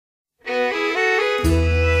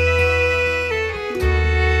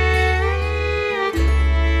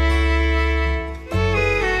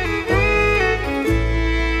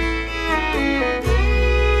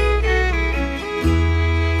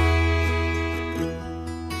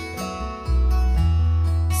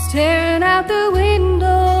staring out the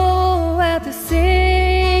window at the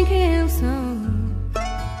sinking sun.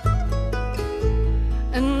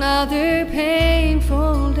 Another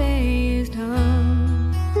painful day is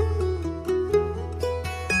done.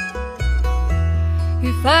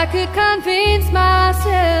 If I could convince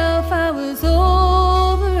myself I was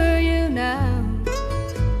over you now,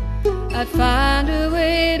 I'd find a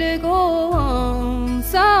way to go on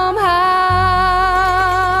somehow.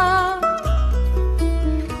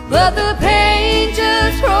 But the pain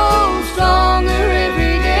just grows stronger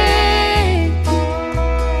every day.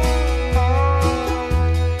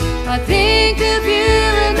 I think of you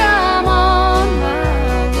and I'm on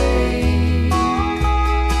my way.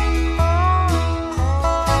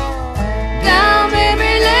 Down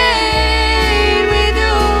memory lane with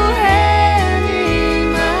your hand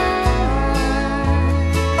in mine.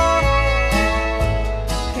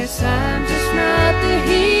 Guess I'm just not the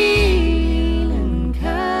hero